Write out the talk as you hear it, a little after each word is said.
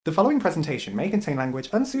The following presentation may contain language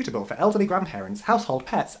unsuitable for elderly grandparents, household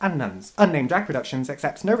pets, and nuns. Unnamed Drag Productions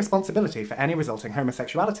accepts no responsibility for any resulting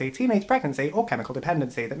homosexuality, teenage pregnancy, or chemical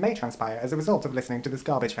dependency that may transpire as a result of listening to this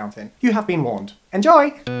garbage fountain. You have been warned.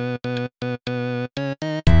 Enjoy!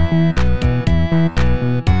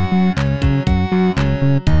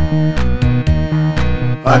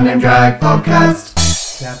 Unnamed Drag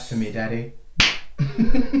Podcast! Clap for me, Daddy.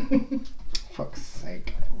 Fuck's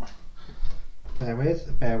sake. Bear with.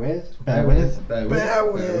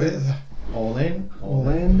 All in.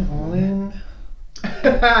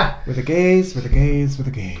 With a gaze.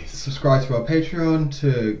 Subscribe to our Patreon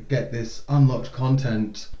to get this unlocked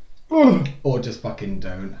content. Or just fucking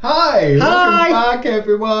don't. Hi! Welcome back,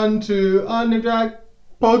 everyone, to Unnamed Drag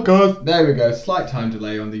Podcast. There we go. Slight time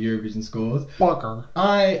delay on the Eurovision scores. Fucker.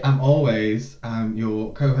 I am always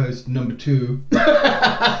your co-host number 2,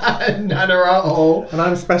 Nana Rahul. And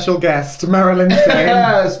I'm special guest, Marilyn Singh.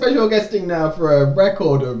 Yeah, special guesting now for a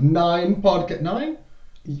record of 9 podcast. 9?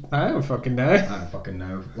 I don't fucking know. I don't fucking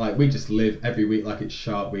know. Like, we just live every week like it's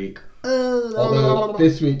Shark Week. Although,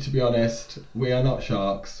 this week, to be honest, we are not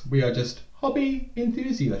sharks. We are just hobby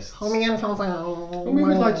enthusiasts. And we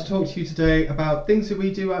would like to talk to you today about things that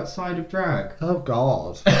we do outside of drag. Oh,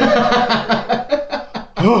 God.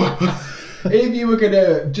 If you were going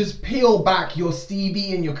to just peel back your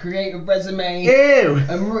CV and your creative resume... Ew!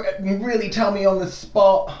 And really tell me on the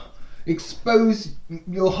spot... Expose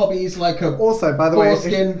your hobbies like a also, by the way,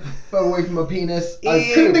 foreskin away from a penis.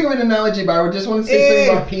 I couldn't think of an analogy, but I would just want to say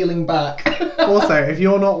something about peeling back. Also, if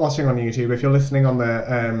you're not watching on YouTube, if you're listening on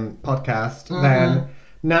the podcast, then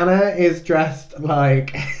Nana is dressed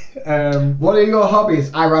like... What are your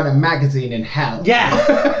hobbies? I run a magazine in hell.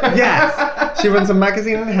 Yes! She runs a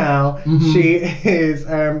magazine in hell. She is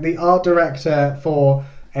the art director for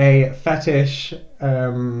a fetish...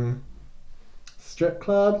 strip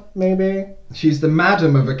club, maybe? She's the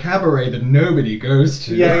madam of a cabaret that nobody goes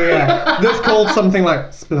to. Yeah. That's called something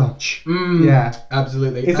like Splotch. Yeah.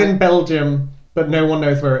 Absolutely. It's in Belgium, but no one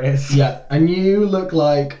knows where it is. Yeah, and you look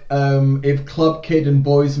like if Club Kid and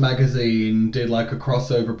Boys magazine did like a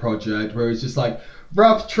crossover project where it's just like,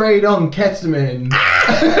 rough trade on ketamine.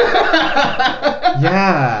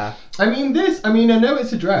 Yeah. I know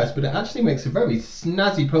it's a dress, but it actually makes a very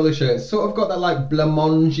snazzy polo shirt. It's sort of got that like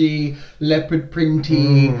blancmange, leopard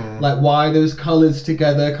printy, like why those colours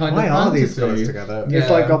together kind why of are fantasy. these colours together? Yeah. It's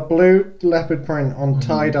like got blue leopard print on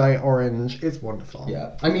tie-dye orange. It's wonderful.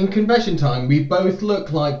 Yeah. I mean, confession time, we both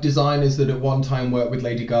look like designers that at one time worked with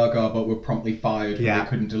Lady Gaga but were promptly fired when they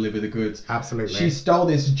couldn't deliver the goods. Absolutely. She stole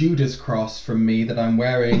this Judas cross from me that I'm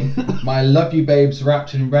wearing. My Love You Babes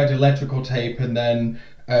wrapped in red electrical tape and then...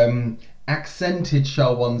 accented,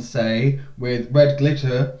 shall one say, with red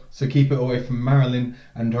glitter, so keep it away from Marilyn,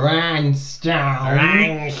 and rhinestone.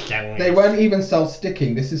 They weren't even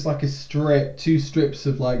self-sticking. This is like a 2 strips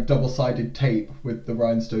of like double-sided tape with the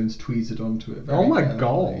rhinestones tweezed onto it. Oh my carefully.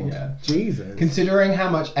 God. Yeah. Jesus. Considering how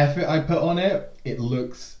much effort I put on it, it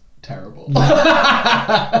looks terrible.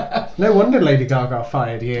 No wonder Lady Gaga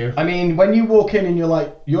fired you. I mean, when you walk in and you're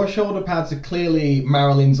like, your shoulder pads are clearly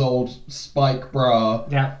Marilyn's old spike bra.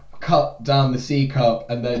 Yeah. Cut down the C cup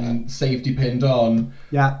and then safety pinned on.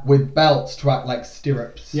 Yeah. With belts to act like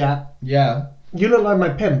stirrups. Yeah. Yeah. You look like my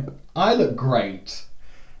pimp. I look great.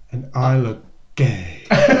 And I look gay.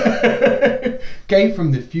 Gay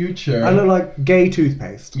from the future. I look like gay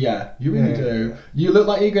toothpaste. Yeah, you really do. You look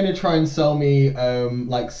like you're going to try and sell me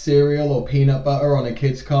like cereal or peanut butter on a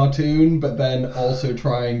kid's cartoon, but then also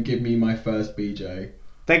try and give me my first BJ.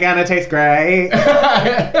 They're gonna taste great.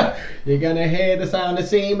 You're gonna hear the sound of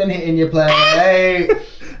semen hitting your plate.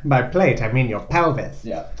 By plate, I mean your pelvis.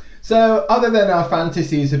 Yeah. So, other than our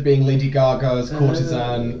fantasies of being Lady Gaga's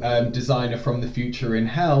courtesan designer from the future in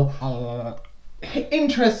hell,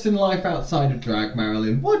 interests in life outside of drag,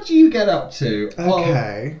 Marilyn, what do you get up to?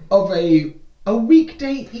 Okay. Of a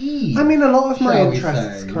weekday eve. I mean, a lot of my shall we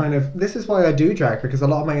interests say. kind of... This is why I do drag, because a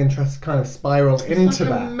lot of my interests kind of spiral into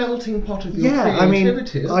like that. a melting pot of your Yeah, I mean,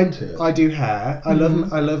 creativity, isn't it? I do hair. I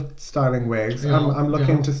love styling wigs. Yeah, I'm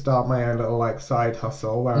looking to start my own little like side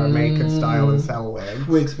hustle where I make and style and sell wigs.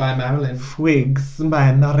 Wigs by Marilyn. Wigs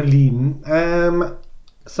by Marilyn.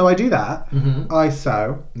 So I do that. I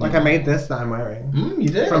sew. Like I made this that I'm wearing. You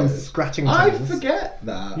did? From scratching I tins. forget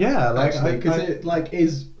that. Yeah, like because it like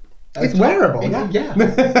is... It's wearable, Yeah.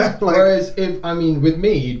 Like, whereas with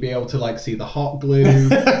me, you'd be able to like see the hot glue.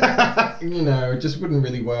 It just wouldn't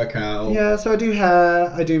really work out. Yeah, so I do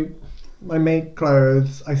hair. I make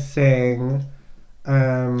clothes. I sing.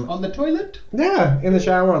 On the toilet? Yeah, in the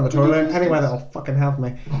shower, on the toilet, anywhere that'll fucking have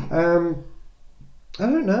me. I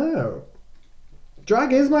don't know.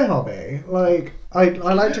 drag is my hobby. Like, I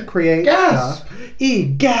like to create Gasp! stuff.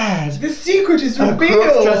 Egad! The secret is A revealed!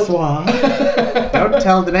 cross-dressoir. Don't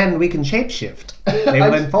tell the men we can shapeshift. They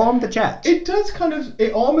will inform the jet. It does kind of,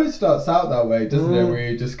 it almost starts out that way, doesn't it? Where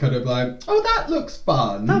you're just kind of like, oh, that looks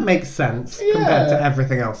fun. That makes sense compared to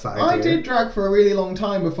everything else that I do. I did drag for a really long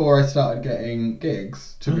time before I started getting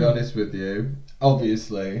gigs, to be honest with you.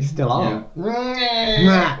 Obviously. Still are.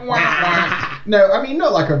 Yeah. No, I mean,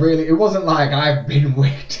 not like it wasn't like I've been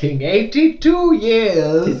waiting 82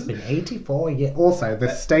 years. It's been 84 years. Also, the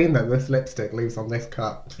stain that this lipstick leaves on this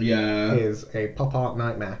cup is a pop art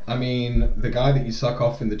nightmare. I mean, the guy that you suck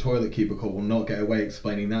off in the toilet cubicle will not get away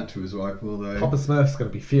explaining that to his wife, will they? Papa Smurf's going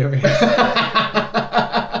to be furious.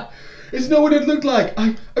 It's not what it looked like.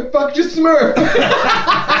 I fucked your Smurf.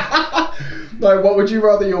 Like, what would you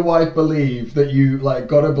rather your wife believe? That you, like,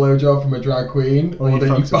 got a blowjob from a drag queen? Or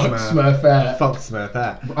that you fucked Smurfette? Fucked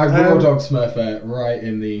Smurfette. I raw dog Smurfette right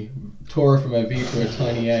in the... tore her from her V to a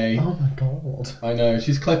tiny A. Oh my god. I know,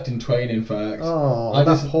 she's cleft in twain, in fact. Oh, I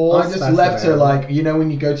just left her like, you know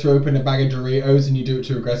when you go to open a bag of Doritos and you do it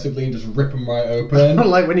too aggressively and just rip them right open?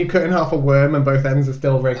 Like when you cut in half a worm and both ends are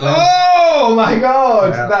still wriggling. Oh my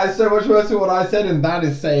god! Yeah. That is so much worse than what I said, and that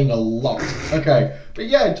is saying a lot. Okay. But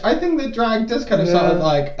yeah, I think that drag does kind of start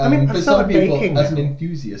like, I mean, for I some started people, baking as an now.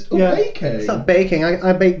 enthusiast. Oh, baking! I started baking.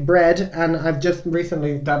 I bake bread and I've just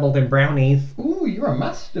recently dabbled in brownies. Ooh, you're a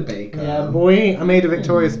master baker. Yeah, boy. I made a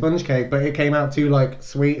Victoria sponge cake, but it came out too like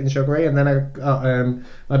sweet and sugary, and then I got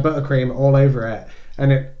my buttercream all over it,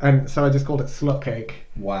 and so I just called it slut cake.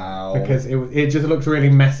 Wow. Because it just looked really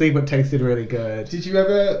messy but tasted really good. Did you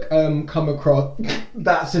ever come across...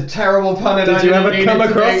 That's a terrible pun. And Did you ever come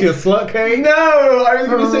across your slut cake? No! I was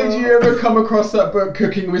going to say, did you ever come across that book,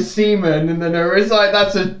 Cooking with Semen? And then I was like,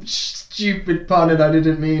 that's a stupid pun and I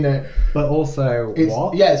didn't mean it. But also,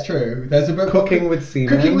 what? Yeah, it's true. There's a book Cooking with Semen.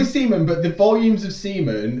 Cooking with Semen, but the volumes of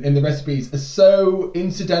semen in the recipes are so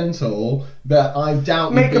incidental that I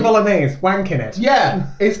doubt... Make a bolognese, wank in it.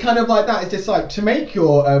 Yeah, it's kind of like that. It's just like, to make your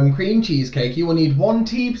cream cheesecake, you will need one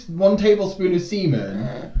tablespoon of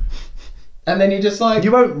semen. And then you're just like...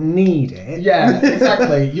 You won't need it. Yeah,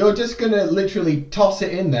 exactly. You're just going to literally toss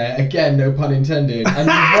it in there. Again, no pun intended. And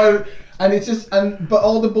you won't... And it's just... But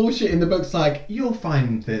all the bullshit in the book's like, you'll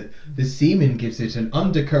find that the semen gives it an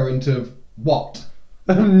undercurrent of what?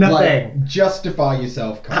 Nothing. Like, justify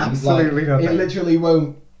yourself, cunt. Absolutely nothing. It literally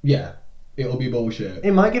won't... Yeah. It'll be bullshit.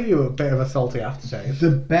 It might give you a bit of a salty aftertaste.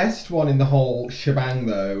 The best one in the whole shebang,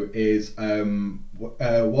 though, is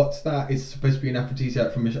what's that? It's supposed to be an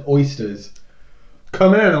aphrodisiac from oysters.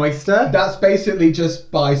 Come in an oyster. That's basically just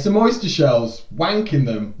buy some oyster shells, wank in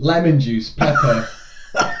them, lemon juice, pepper.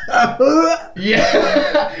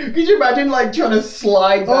 Yeah. Could you imagine like trying to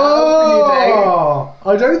slide that open your day?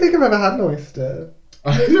 I don't think I've ever had an oyster.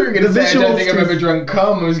 I thought you were going to say, I don't think I've ever drunk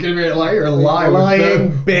cum. I was going to be like, you're a liar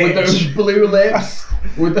with those blue lips,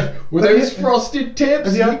 with those frosted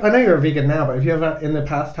tips. I know you're a vegan now, but have you ever in the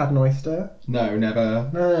past had an oyster? No, never.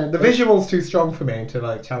 No, the visual's too strong for me to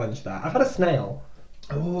like challenge that. I've had a snail.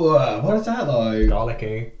 Ooh, what is that like?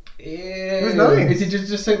 Garlicky. Ew. It was nice. Is it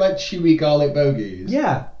just like chewy garlic bogies?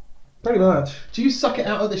 Yeah, pretty much. Do you suck it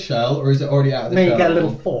out of the shell, or is it already out of the No, shell? you get a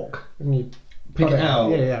little fork and you Pick it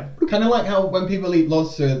out. Yeah. Kind of like how when people eat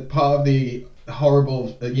lobster, part of the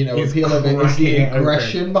horrible, appeal of it is the cracking it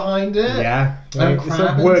aggression behind it. Yeah. And It's crab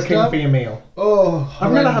like and working stuff. for your meal. Oh,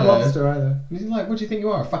 I've never had horrendous. lobster either. He's like, what do you think you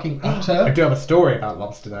are, a fucking I otter? do have a story about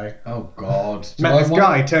lobster though. Oh God. Met this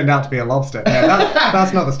guy, turned out to be a lobster. No,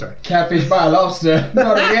 that's not the story. Catfish by a lobster.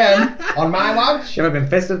 Not again. On my watch. You ever been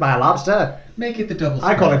fisted by a lobster? Make it the double.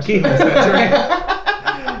 I call it keyhole surgery.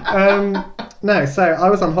 No, so I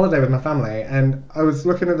was on holiday with my family and I was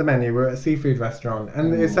looking at the menu. We were at a seafood restaurant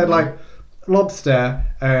and it said like lobster,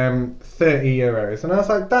 €30, and I was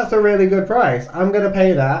like, that's a really good price. I'm gonna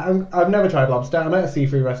pay that. I've never tried lobster. I'm at a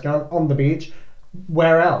seafood restaurant on the beach.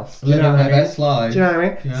 Where else? Do you know what I mean? Best life. Do you know what I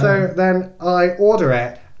mean? Yeah. So then I order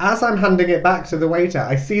it. As I'm handing it back to the waiter,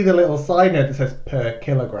 I see the little sign that says per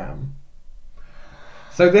kilogram.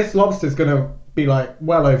 So this lobster's gonna be like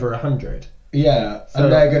well over 100. Yeah, So-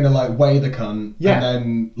 and they're gonna like weigh the cunt. Yeah. And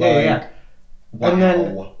then like. Yeah. Wow. And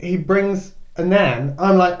then he brings, and then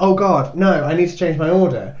I'm like, oh God, no, I need to change my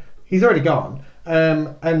order. He's already gone.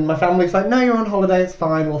 And my family's like, no, you're on holiday, it's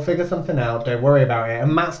fine, we'll figure something out, don't worry about it.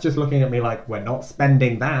 And Matt's just looking at me like, we're not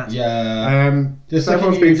spending that. Yeah. Just so looking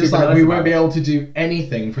everyone's at you being just super like, nice we about won't be it. able to do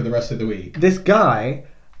anything for the rest of the week. This guy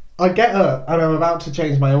I get up and I'm about to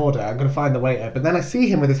change my order. I'm going to find the waiter, but then I see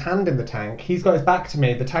him with his hand in the tank. He's got his back to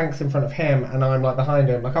me. The tank's in front of him, and I'm like behind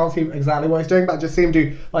him. I can't see exactly what he's doing, but I just see him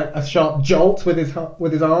do like a sharp jolt with his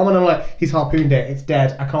arm, and I'm like, he's harpooned it. It's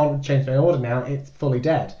dead. I can't change my order now. It's fully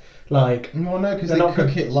dead. Like, well, no, because they're they not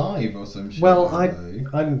cook it live or some shit. well,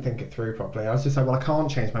 don't they? I didn't think it through properly. I was just like, well, I can't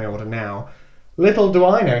change my order now. Little do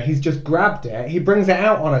I know, he's just grabbed it. He brings it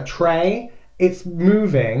out on a tray. It's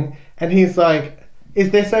moving, and he's like, is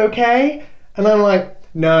this okay? And I'm like,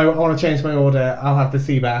 no, I want to change my order. I'll have the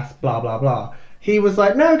sea bass, blah, blah, blah. He was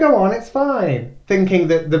like, no, go on, it's fine. Thinking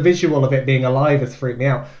that the visual of it being alive has freaked me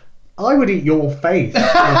out. I would eat your face.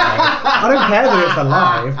 I don't care that it's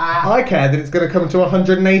alive. I care that it's going to come to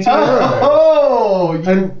 180 euros. Oh, you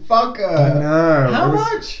And- fucker. I know. How It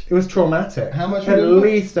was- much? It was traumatic. How much At would it be?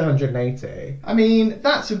 least 180. I mean,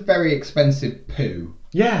 that's a very expensive poo,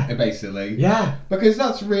 Yeah. basically. Yeah. Because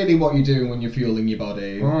that's really what you're doing when you're fueling your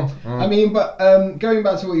body. Mm. I mean, but going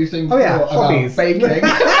back to what you were saying Oh, before yeah, about hobbies. baking.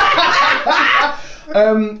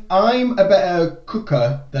 I'm a better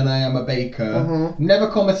cooker than I am a baker. Mhm. Never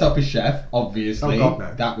call myself a chef, obviously. Oh, God,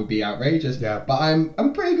 no. That would be outrageous. Yeah. But I'm a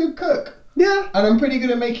pretty good cook. Yeah. And I'm pretty good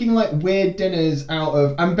at making like weird dinners out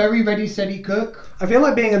of. I'm very ready, steady cook. I feel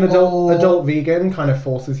like being an Or- adult vegan kind of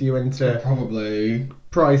forces you into Probably.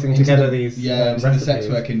 pricing Into together the- these into the recipes. sex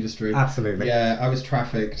work industry. Absolutely. Yeah, I was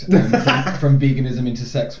trafficked from veganism into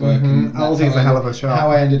sex work. Mhm. And that's Aldi's how a hell I- of a shop. How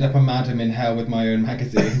I ended up a madam in hell with my own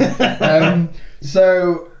magazine.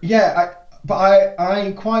 So yeah,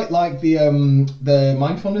 I quite like the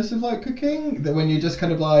mindfulness of like cooking. That when you're just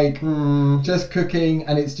kind of like just cooking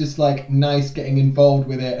and it's just like nice getting involved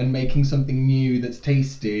with it and making something new that's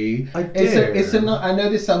tasty. I It's a do. I know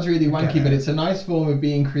this sounds really wanky, Okay. but it's a nice form of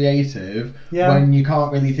being creative Yeah. when you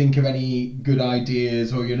can't really think of any good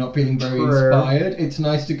ideas or you're not feeling very True. inspired. It's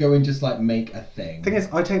nice to go and just like make a thing. Thing is,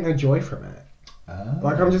 I take no joy from it. Ah.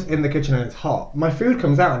 Like, I'm just in the kitchen and it's hot. My food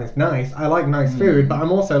comes out and it's nice. I like nice food, but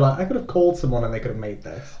I'm also like, I could have called someone and they could have made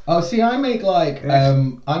this. Oh, see, I make like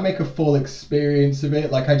I make a full experience of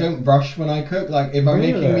it. Like, I don't rush when I cook. Like, if I'm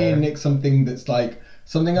making me Really? and Nick something that's like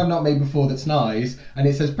something I've not made before that's nice, and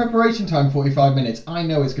it says preparation time 45 minutes, I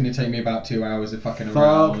know it's going to take me about 2 hours of fucking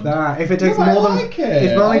around. Fuck that. If it takes No, I more than like it.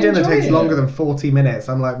 if my I dinner enjoy takes it. longer than 40 minutes,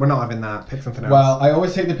 I'm like, we're not having that. Pick something else. Well, I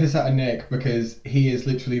always take the piss out of Nick because he is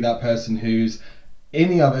literally that person who's in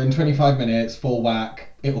the oven 25 minutes, full whack,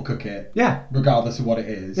 it'll cook it. yeah. Regardless of what it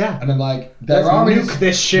is. Yeah. And I'm like, Let's nuke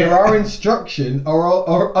this shit. There are instruction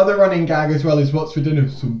or other running gag as well as what's for dinner.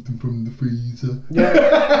 Something from the freezer.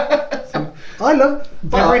 Yeah. I love.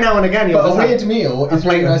 But every now and again, you'll But a just have weird meal a is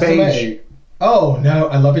plate really of nice to beige. make. Oh no,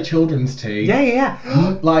 I love a children's tea. Yeah, yeah,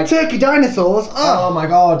 yeah. Like Turkey dinosaurs. Oh Oh, my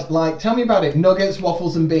god! Like, tell me about it. Nuggets,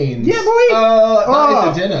 waffles, and beans. Yeah, boy. That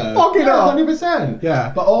Oh, is a dinner. fuck it up. 100%.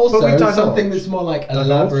 Yeah. But also But we divulged. something that's more like Divulged.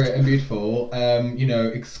 elaborate and beautiful.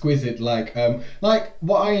 Exquisite. Like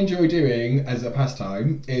what I enjoy doing as a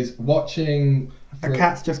pastime is watching. a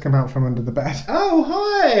cat's just come out from under the bed. Oh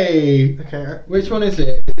hi! Okay. Which one is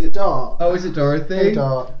it? Is it dark? Oh, is it Dorothy? Hey,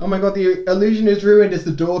 Dot. Oh my god, the illusion is ruined as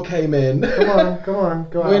the door came in. Come on, come on,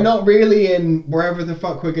 go on. We're not really in wherever the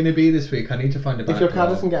fuck we're going to be this week. I need to find a If your cat backdrop.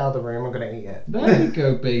 doesn't get out of the room, I'm gonna eat it. There you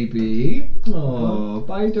go, baby. Oh,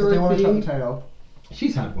 bye, Do they want to tuck the Dorothy. tail?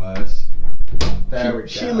 She's had worse. There we go.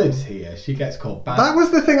 She lives here. She gets called back. That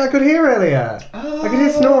was the thing I could hear earlier. I could hear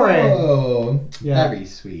snoring. Oh, Yeah. very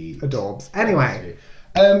sweet. Adorbs. Anyway,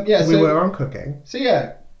 Yeah. we So were on cooking. So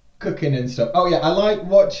yeah, cooking and stuff. Oh yeah, I like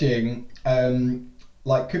watching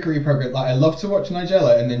like cookery programs. Like I love to watch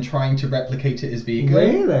Nigella and then trying to replicate it as vegan.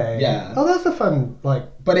 Really? Yeah. Oh, that's a fun, like,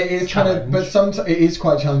 But it is kind of, Challenge. but sometimes it is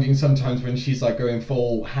quite challenging sometimes when she's like going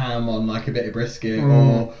full ham on like a bit of brisket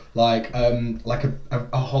or like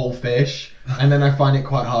a whole fish, and then I find it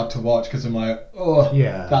quite hard to watch because I'm like, oh,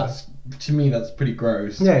 Yeah. that's to me that's pretty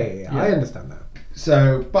gross. yeah. I Yeah. understand that.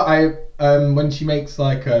 So, but I when she makes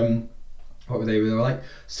like what were they? They were like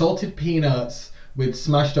salted peanuts with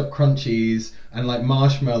smashed up crunchies and like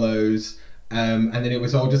marshmallows. And then it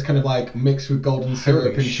was all just kind of like mixed with golden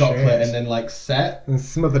syrup Holy and chocolate, shit. and then like set. And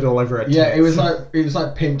smothered all over it. Yeah, it was like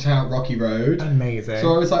pimped out Rocky Road. amazing.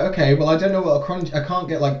 So I was like, okay, well I don't know what a crunch. I can't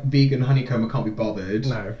get like vegan honeycomb. I can't be bothered.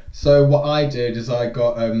 No. So what I did is I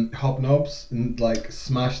got hobnobs and like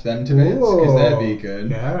smashed them to bits because they're Ooh, vegan.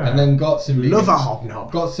 yeah. And then got some vegan, Love a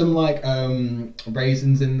hobnob. got some like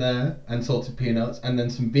raisins in there and salted peanuts, and then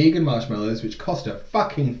some vegan marshmallows which cost a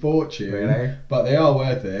fucking fortune. Really? But they are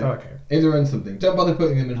worth it. Oh, okay. If they're burn something, don't bother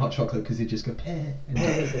putting them in hot chocolate because they just go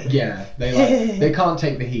yeah, they can't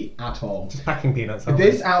take the heat at all. Just packing peanuts.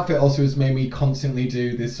 This outfit also has made me constantly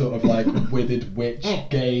do this sort of like withered witch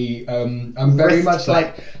gay. I'm very Wrist much flick.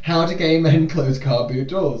 like, how do gay men close car boot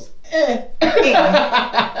doors?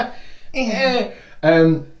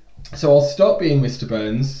 So I'll stop being Mr.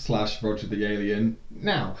 Burns / Roger the Alien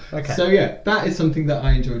now. Okay. So yeah, that is something that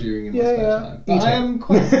I enjoy doing in my spare time. But Eat I it. am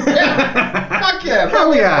quite fuck yeah,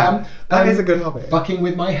 Hell yeah. man. That is a good hobby. Fucking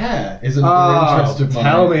with my hair is another interest of mine.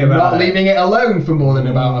 Tell me about Not it. leaving it alone for more than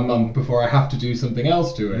about a month before I have to do something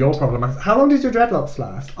else to it. Your problem. How long did your dreadlocks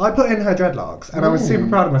last? I put in her dreadlocks, and I was super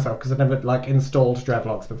proud of myself because I'd never like installed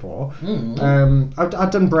dreadlocks before.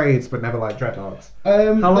 I've done braids, but never like dreadlocks.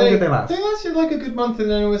 How long did they last? They lasted like a good month, and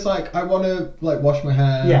then it was like, I want to like wash my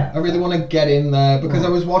hair. Yeah. I really want to get in there because I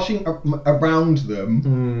was washing around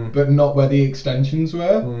them, but not where the extensions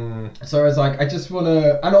were. So I was like, I just want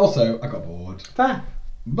to, and also I got bored. Fair.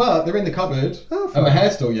 But they're in the cupboard, Oh, and my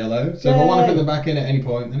hair's still yellow. So if I want to Yay. put them back in at any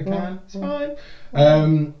point, then I can. It's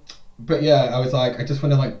fine. But yeah, I was like, I just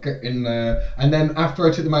want to like get in there. And then after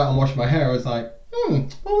I took them out and washed my hair, I was like,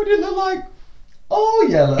 what would it look like? All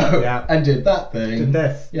yellow. Yeah. And did that thing. Did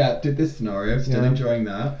this. Yeah, did this scenario. Still Yeah. enjoying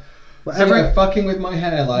that. Well, So yeah, fucking with my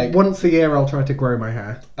hair, like, once a year, I'll try to grow my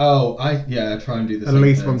hair. I try and do the At same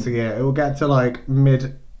least thing. once a year. It will get to like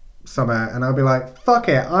mid-summer, and I'll be like, fuck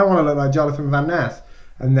it, I want to look like Jonathan Van Ness.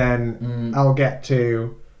 And then I'll get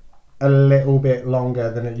to a little bit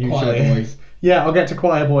longer than it usually Choir boy. is. Yeah, I'll get to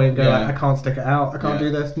choir boy and go Yeah. like, I can't stick it out. I can't Yeah.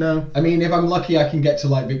 do this. No. I mean, if I'm lucky, I can get to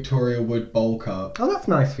like Victoria Wood bowl cut. Oh, that's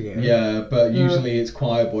nice for you. Yeah, but usually it's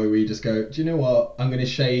choir boy where you just go, do you know what? I'm going to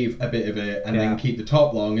shave a bit of it and Yeah. then keep the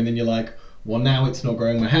top long. And then you're like, well, now it's not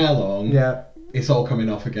growing my hair long. Yeah. It's all coming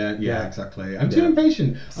off again. Yeah, Yeah. exactly. I'm too Yeah.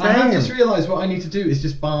 impatient. I have Same. just realised what I need to do is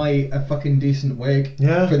just buy a fucking decent wig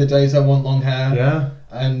Yeah. for the days I want long hair. Yeah.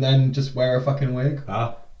 And then just wear a fucking wig.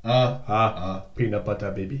 Peanut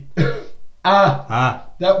butter baby. Ah,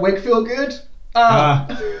 that wig feel good?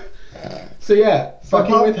 So yeah,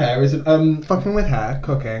 fucking what- with hair is Fucking with hair,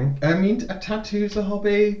 cooking. I mean, a tattoo's a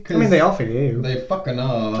hobby. 'Cause I mean, they offer you. They fucking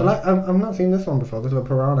are. I've not seen this one before, the little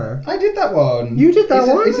piranha. I did that one. You did that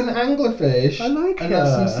one? It's an anglerfish. I like And that's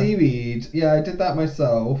some her. seaweed. Yeah, I did that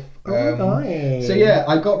myself. Oh, nice. So yeah,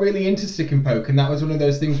 I got really into stick and poke, and that was one of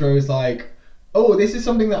those things where I was like, oh, this is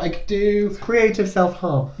something that I could do. Creative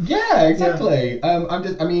self-harm. Yeah, exactly.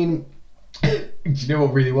 I mean, do you know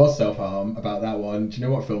what really was self-harm about that one? Do you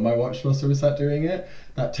know what film I watched whilst I was sat doing it?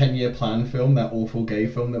 That 10-Year Plan film, that awful gay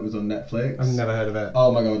film that was on Netflix. I've never heard of it.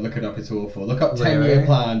 Oh my god, look it up, it's awful. Look up Really? 10-Year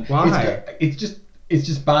Plan. Why? It's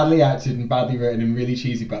just badly acted and badly written and really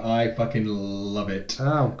cheesy, but I fucking love it.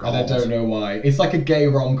 Oh, God. And I don't know why. It's like a gay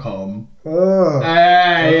rom-com. Oh.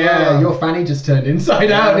 Yeah, your fanny just turned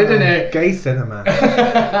inside out, didn't it? Gay cinema.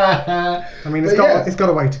 I mean, it's But yeah. got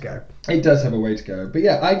a way to go. It does have a way to go. But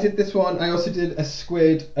yeah, I did this one. I also did a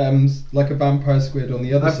squid, like a vampire squid on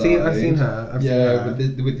the other side. I've seen her. I've seen Yeah, her.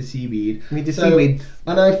 with the seaweed. With the seaweed.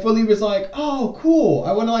 And I fully was like, oh, cool.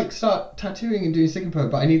 I want to like start tattooing and doing stick and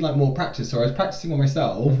poke, but I need like more practice. So I was practicing on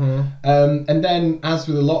myself. And then, as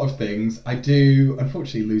with a lot of things, I do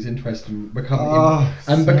unfortunately lose interest and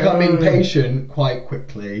become impatient quite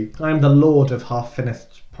quickly. I'm the lord of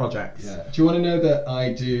half-finished projects. Yeah. Do you want to know that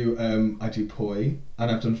I do poi, and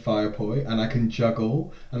I've done fire poi, and I can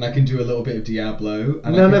juggle, and I can do a little bit of Diablo.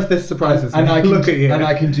 And None of this surprises and me. I can, Look at you. And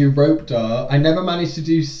I can do rope dart. I never managed to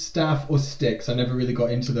do staff or sticks. I never really got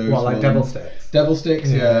into those. What, like ones. devil sticks? Devil sticks,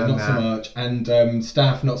 yeah, not so nah. much, and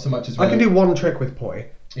staff, not so much as well. I can do one trick with poi.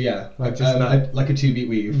 Yeah, Like just that. like a 2-beat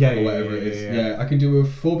weave, Yeah, or yeah, whatever yeah, it is. yeah, Yeah. yeah. I can do a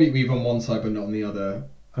 4-beat weave on one side, but not on the other.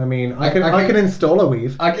 I mean, I I can- can install a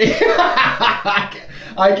weave.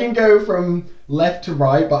 I can go from left to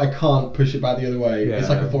right, but I can't push it back the other way. Yeah. It's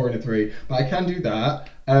like a 4 and a 3, but I can do that.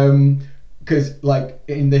 Because like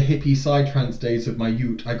in the hippie psytrance days of my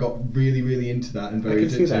ute, I got really, really into that and very can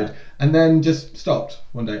see addicted. that. And then just stopped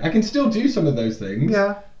one day. I can still do some of those things.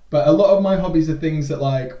 Yeah. But a lot of my hobbies are things that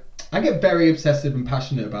like I get very obsessive and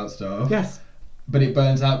passionate about stuff. Yes. But it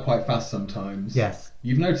burns out quite fast sometimes. Yes.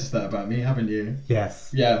 You've noticed that about me, haven't you? Yes.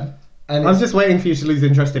 Yeah. And I'm it's- just waiting for you to lose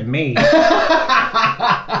interest in me.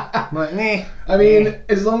 I'm like, nah. I mean,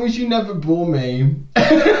 as long as you never bore me.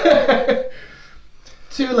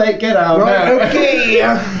 Too late, get out. Right, no. okay.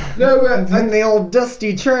 No, but In the old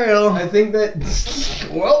dusty trail. I think that,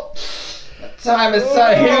 well, time is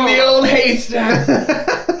set in the old haystack.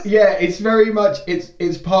 Yeah, it's very much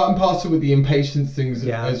it's part and parcel with the impatience things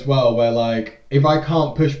as well, where like if I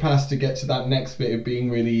can't push past to get to that next bit of being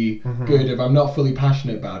really good, if I'm not fully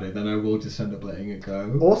passionate about it, then I will just end up letting it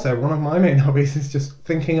go. Also, one of my main hobbies is just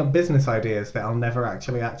thinking up business ideas that I'll never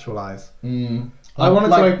actually actualize. I wanted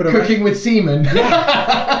to open a cooking with semen.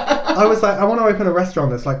 I was like, I want to open a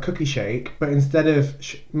restaurant that's like Cookie Shake, but instead of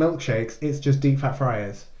milkshakes, it's just deep fat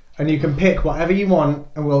fryers. And you can pick whatever you want,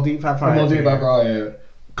 and we'll deep fat fry it. And we'll deep fat fry it.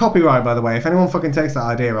 Copyright, by the way. If anyone fucking takes that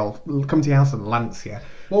idea, I'll come to your house and lance you.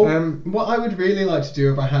 Well, what I would really like to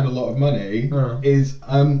do if I had a lot of money is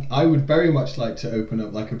I would very much like to open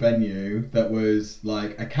up like a venue that was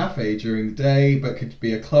like a cafe during the day, but could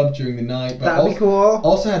be a club during the night. But that'd be cool.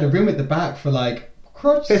 Also had a room at the back for like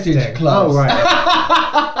cross-stitch clubs. Oh,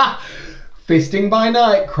 right. Fisting by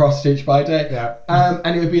night, cross-stitch by day. Yeah.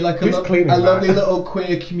 And it would be like a lovely little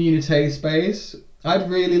queer community space. I'd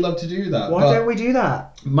really love to do that. Why don't we do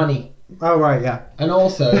that? Money. Oh, right, yeah. And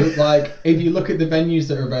also, like, if you look at the venues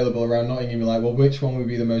that are available around Nottingham, you're like, well, which one would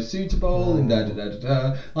be the most suitable? And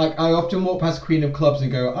da-da-da-da-da. Like, I often walk past Queen of Clubs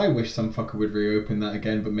and go, I wish some fucker would reopen that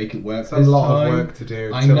again, but make it work It's a lot of work to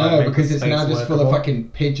do. I know, because it's now just full of fucking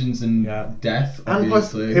pigeons and death,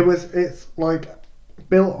 obviously. And plus, it's, like,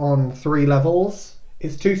 built on 3 levels.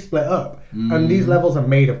 It's 2 split up. And these levels are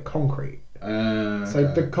made of concrete.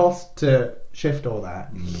 So the cost to shift all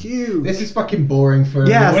that, huge. This is fucking boring for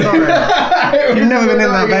everyone. Sorry. You've never been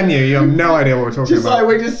in that venue. You have no idea what we're talking about. Like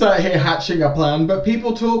we're just sat here hatching a plan, but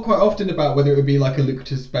people talk quite often about whether it would be like a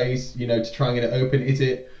lucrative space, you know, to try and get it open. Is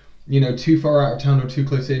it, you know, too far out of town or too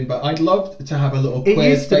close in? But I'd love to have a little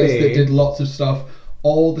queer space that did lots of stuff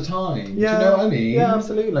all the time. Yeah. Do you know what I mean? Yeah,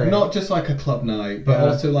 absolutely. Not just like a club night, but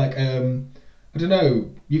also like I don't know.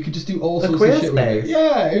 You could just do all sorts of shit with it.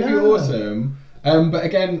 Yeah, it'd be awesome. But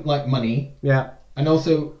again, like money. Yeah. And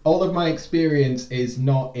also, all of my experience is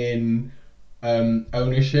not in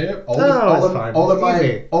ownership. All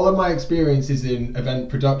of my experience is in event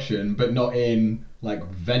production, but not in like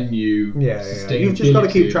venue. Yeah. You've just got to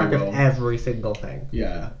keep track of every single thing.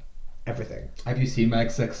 Yeah. Everything. Have you seen my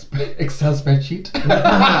Excel spreadsheet?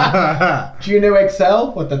 Do you know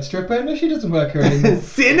Excel? What, that stripper? No, she doesn't work here anymore.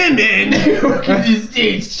 Cinnamon!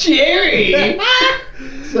 It's cherry!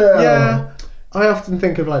 So, yeah. I often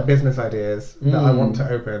think of like business ideas that I want to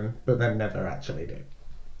open, but then never actually do.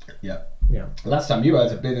 Yeah. Yeah. Last time you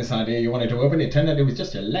had a business idea you wanted to open, it turned out it was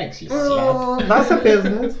just your legs, you slut. That's a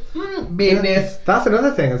business. Business. Yeah. That's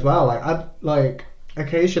another thing as well. Like,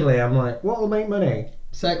 occasionally I'm like, what will make money?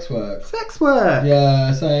 Sex work. Sex work.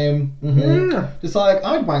 Yeah, same. Mm-hmm. Yeah. Just like,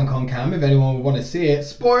 I'd wank on cam if anyone would want to see it.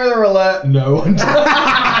 Spoiler alert, no one does.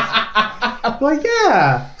 Like,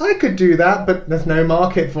 yeah, I could do that, but there's no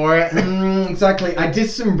market for it. Exactly. I did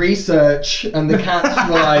some research, and the cats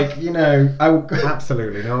were like, you know,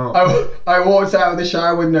 absolutely not. I walked out of the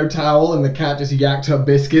shower with no towel, and the cat just yacked up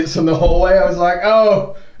biscuits on the hallway. I was like,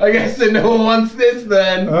 oh, I guess that no one wants this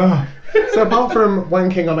then. So apart from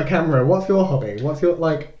wanking on a camera, what's your hobby? What's your,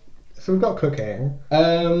 like... So we've got cooking.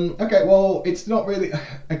 Okay, well, it's not really...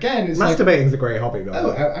 Again, it's masturbating's a great hobby, though.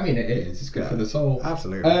 Oh, I mean, it is. It's good for the soul.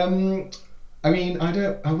 Absolutely. I mean,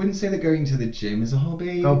 I wouldn't say that going to the gym is a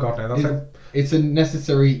hobby. Oh god, no, it's a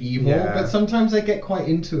necessary evil, Yeah. but sometimes I get quite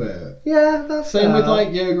into it. Yeah, that's Same with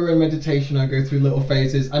like yoga and meditation. I go through little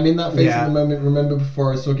phases. I'm in that phase at the moment. Remember before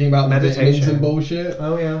I was talking about vitamins and bullshit?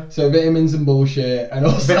 Oh yeah. So vitamins and bullshit, and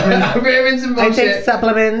also vitamins and bullshit. I take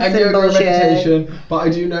supplements and yoga bullshit. And meditation. But I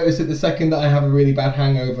do notice that the second that I have a really bad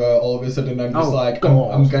hangover, all of a sudden I'm just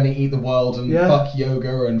I'm gonna eat the world and fuck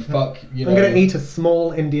yoga and fuck, you know. I'm gonna eat a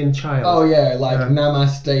small Indian child. Oh yeah, like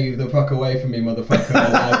namaste the fuck away from me, motherfucker.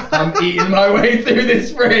 Like I'm eating my way through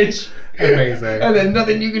this fridge. Amazing. And there's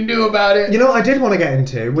nothing you can do about it. You know what I did want to get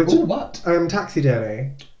into? Which what?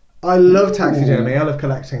 Taxidermy. I love taxidermy. I love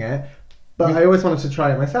collecting it. But I always wanted to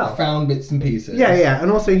try it myself. Found bits and pieces. Yeah.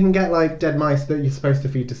 And also you can get like dead mice that you're supposed to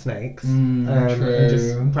feed to snakes. True. And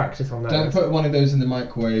just practice on those. Don't put one of those in the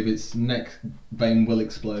microwave. Its neck vein will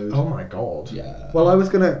explode. Oh my god. Yeah. Well,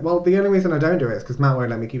 the only reason I don't do it is because Matt won't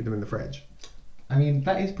let me keep them in the fridge. I mean,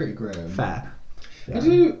 that is pretty grim. Fair. Yeah.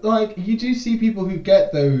 You do see people who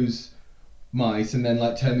get those mice and then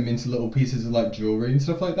like turn them into little pieces of like jewelry and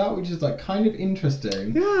stuff like that, which is like kind of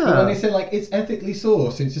interesting. Yeah. But when they say like it's ethically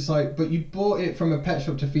sourced, it's just like, but you bought it from a pet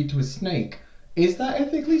shop to feed to a snake. Is that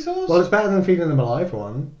ethically sourced? Well, it's better than feeding them a live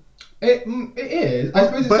one. It is. I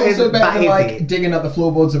suppose it's also better than like digging up the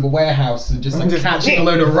floorboards of a warehouse and just like catching a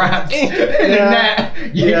load of rats in a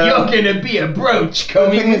net. You're gonna be a brooch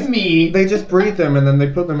coming with me. They just breed them and then they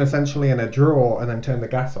put them essentially in a drawer and then turn the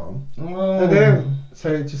gas on. Oh. And they don't.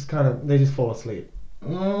 So it just they just fall asleep.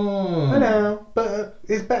 Oh. I know, but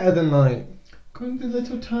it's better than like. Can't the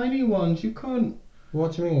little tiny ones? You can't.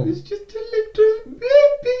 What do you mean? It's just a little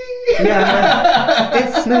baby. Yeah,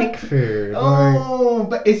 it's snake food. Like, Oh,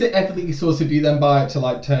 but is it ethically sourced? Do you then buy it to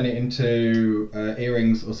like turn it into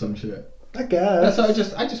earrings or some shit? I guess. That's what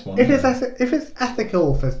I just want. If it's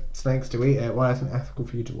ethical for snakes to eat it, why isn't it ethical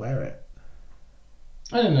for you to wear it?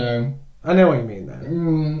 I don't know. I know what you mean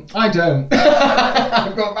then. I don't.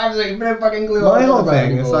 I've got absolutely no fucking clue. My what whole I'm talking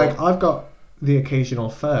thing about is anymore. like I've got the occasional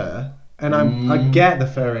fur, and I get the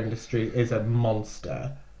fur industry is a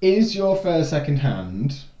monster. Is your fur second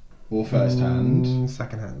hand or first hand?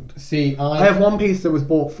 Second hand. See, I have one piece that was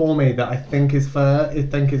bought for me that I think is fur. I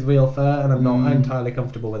think is real fur, and I'm not entirely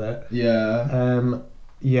comfortable with it. Yeah.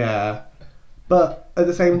 Yeah, but at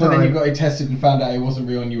the same But time, then you got it tested and found out it wasn't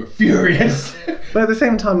real, and you were furious. but at the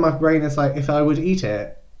same time, my brain is like, if I would eat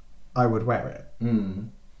it, I would wear it.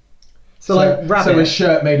 So like rabbit. So a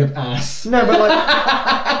shirt made of ass. No, but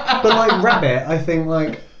like rabbit, I think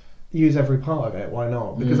like use every part of it. Why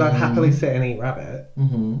not? Because I'd happily sit and eat rabbit.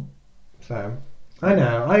 So I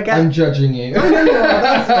know, I get. I'm judging you. No,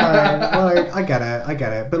 that's fine. Like I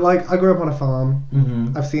get it. But like I grew up on a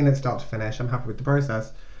farm. I've seen it start to finish. I'm happy with the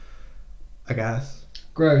process. I guess.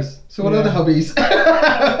 Gross. So what Yeah. other hobbies?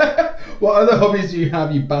 What other hobbies do you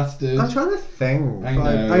have, you bastard? I'm trying to think. I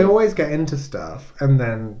Like, know. I always get into stuff and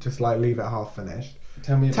then just like leave it half finished.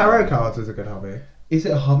 Tell me about Tarot it. cards is a good hobby. Is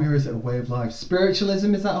it a hobby or is it a way of life?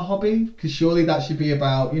 Spiritualism, is that a hobby? Because surely that should be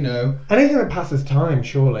about, Anything that passes time,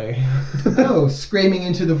 surely. oh, screaming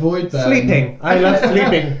into the void then. Sleeping. I love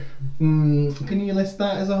sleeping. Can you list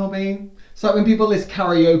that as a hobby? It's like when people list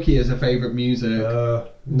karaoke as a favourite music. No,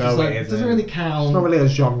 Just like, it it isn't. doesn't really count. It's not really a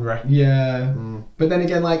genre. Yeah. But then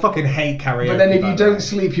again, like... I fucking hate karaoke. But then if by you the don't way.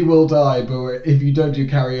 sleep, you will die. But if you don't do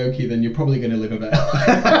karaoke, then you're probably going to live a better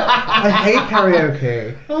life. I hate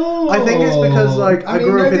karaoke. Oh. I think it's because, like, I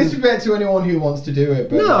grew no up in- disrespect to anyone who wants to do it,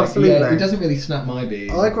 but No, like, absolutely. yeah, it doesn't really snap my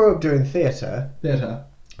beat. I grew up doing theatre. Theatre.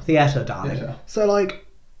 Theatre, darling. Theatre. So, like,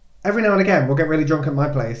 every now and again, we'll get really drunk at my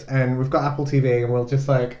place and we've got Apple TV and we'll just,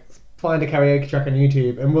 like, find a karaoke track on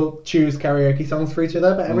YouTube and we'll choose karaoke songs for each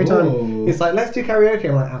other. But every time Ooh. it's like, let's do karaoke.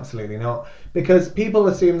 I'm like, absolutely not. Because people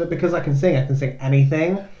assume that because I can sing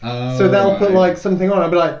anything. Oh, So they'll put, right. like, something on. I'll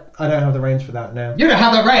be like, I don't have the range for that now. You don't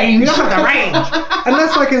have the range! You don't have the range!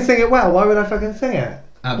 Unless I can sing it well, why would I fucking sing it?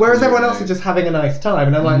 Whereas everyone else is just having a nice time.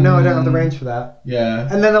 And I'm like, no, I don't have the range for that. Yeah.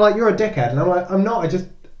 And then they're like, you're a dickhead. And I'm like, I'm not. I just,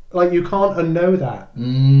 like, you can't unknow that.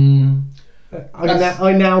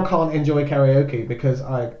 I now can't enjoy karaoke because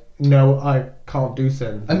I know I can't do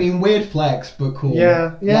certain I mean, weird flex, but cool.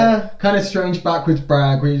 Yeah, yeah. Like, kind of strange backwards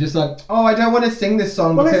brag where you're just like, oh, I don't want to sing this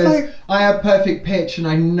song Well, it's because like- I have perfect pitch and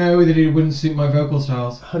I know that it wouldn't suit my vocal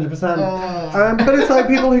styles. 100%. Oh. But it's like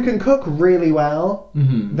people who can cook really well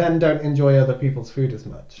Mm-hmm. then don't enjoy other people's food as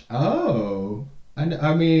much. Oh. And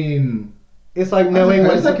I mean, It's like knowing when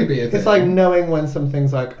suppose that could be a it's thing. like knowing when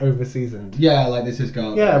something's like over seasoned. yeah, like this is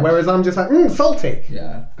garbage. Yeah, whereas I'm just like, salty.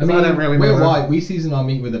 Yeah. I 'Cause I mean, don't really we're know. white. We season our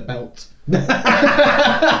meat with a belt.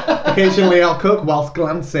 Occasionally I'll cook whilst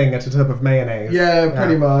glancing at a tub of mayonnaise. Yeah,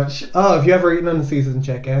 pretty much. Oh, have you ever eaten unseasoned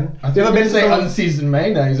chicken? I Have you think ever been to say someone- unseasoned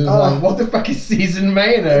mayonnaise. I was Oh. like, what the fuck is seasoned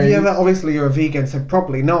mayonnaise? Yeah, but obviously you're a vegan, so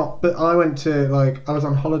probably not. But I went to, like, I was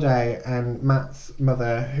on holiday and Matt's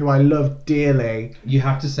mother, who I love dearly, You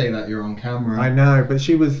have to say that you're on camera. I know, but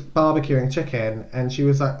she was barbecuing chicken and she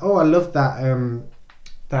was like, oh, I love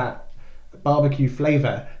that barbecue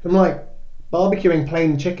flavour. I'm like, barbecuing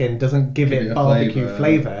plain chicken doesn't give Give it it a barbecue flavour.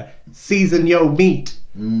 flavour. Season your meat.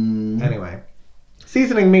 Mm. Anyway,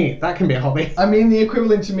 seasoning meat, that can be a hobby. I mean, the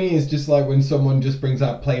equivalent to me is just like when someone just brings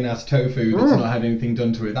out plain ass tofu that's Mm. not had anything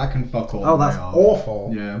done to it. That can fuck all. Oh, that's my arse.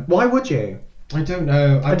 awful. Yeah. Why would you? I don't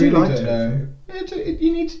know. I do really like don't know. tofu. Yeah,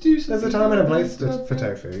 you need to do something. There's a time and a about place for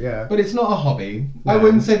tofu, yeah. But it's not a hobby. No. I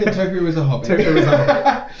wouldn't say that tofu is a hobby. Tofu is a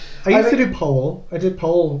hobby. I used to think- do pole. I did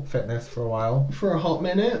pole fitness for a while. For a hot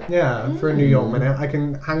minute. Yeah, for a New York minute. I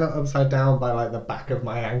can hang it upside down by like the back of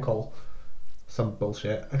my ankle. Some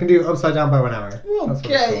bullshit. I can do it upside down bow and arrow. Well, That's what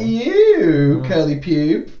get it's called. you, curly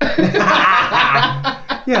pube.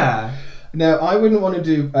 Yeah. No, I wouldn't want to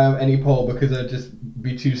do any pole because I'd just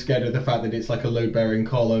be too scared of the fact that it's like a load-bearing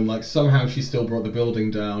column. Like somehow she still brought the building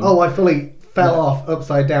down. Oh, I fully fell Yeah. off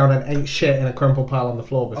upside down and ate shit in a crumpled pile on the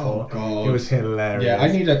floor before. Oh, God. It was hilarious. Yeah, I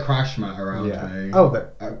need a crash mat around Yeah. me. Oh,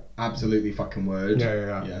 but Absolutely fucking word.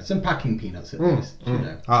 Yeah. Some packing peanuts at least. You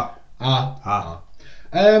know. Ah.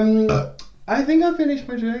 I think I finished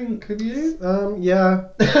my drink. Have you? Yeah.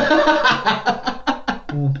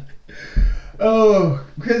 Oh,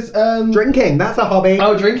 because Drinking, that's a hobby.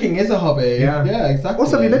 oh, drinking is a hobby. Yeah. Yeah, exactly.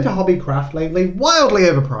 Also, have you been to Hobbycraft lately? Wildly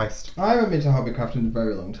overpriced. I haven't been to Hobbycraft in a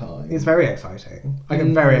very long time. It's very exciting. I get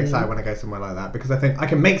very excited when I go somewhere like that because I think I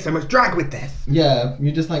can make so much drag with this. Yeah,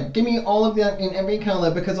 you're just like, give me all of that in every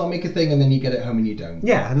colour because I'll make a thing, and then you get it home and you don't.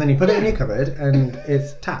 Yeah, and then you put it in your cupboard and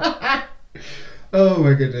it's tap. Oh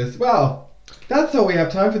my goodness. Well, that's all we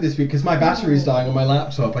have time for this week because my battery's dying on my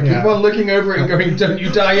laptop. I keep Yeah. on looking over it and going, don't you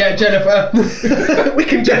die yet, Jennifer. We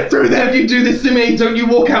can get through Don't this. you do this to me. Don't you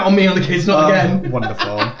walk out on me on the kids, not again.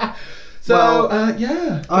 Wonderful. So, Well,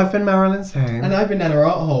 yeah. I've been Marilyn Sane. And I've been Anna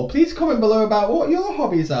Arthole. Please comment below about what your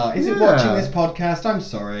hobbies are. Is it Yeah. watching this podcast? I'm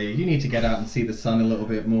sorry. You need to get out and see the sun a little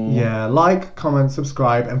bit more. Yeah, like, comment,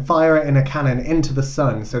 subscribe, and fire it in a cannon into the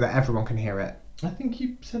sun so that everyone can hear it. I think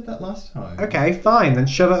you said that last time. Okay, fine. Then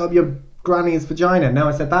shove it up your granny's vagina. No,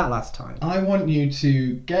 I said that last time. I want you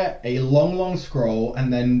to get a long scroll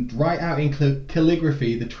and then write out in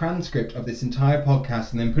calligraphy the transcript of this entire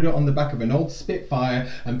podcast and then put it on the back of an old Spitfire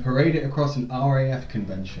and parade it across an RAF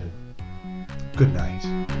convention. Good night.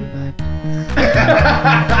 Good night.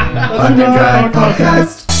 London Drag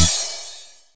Podcast.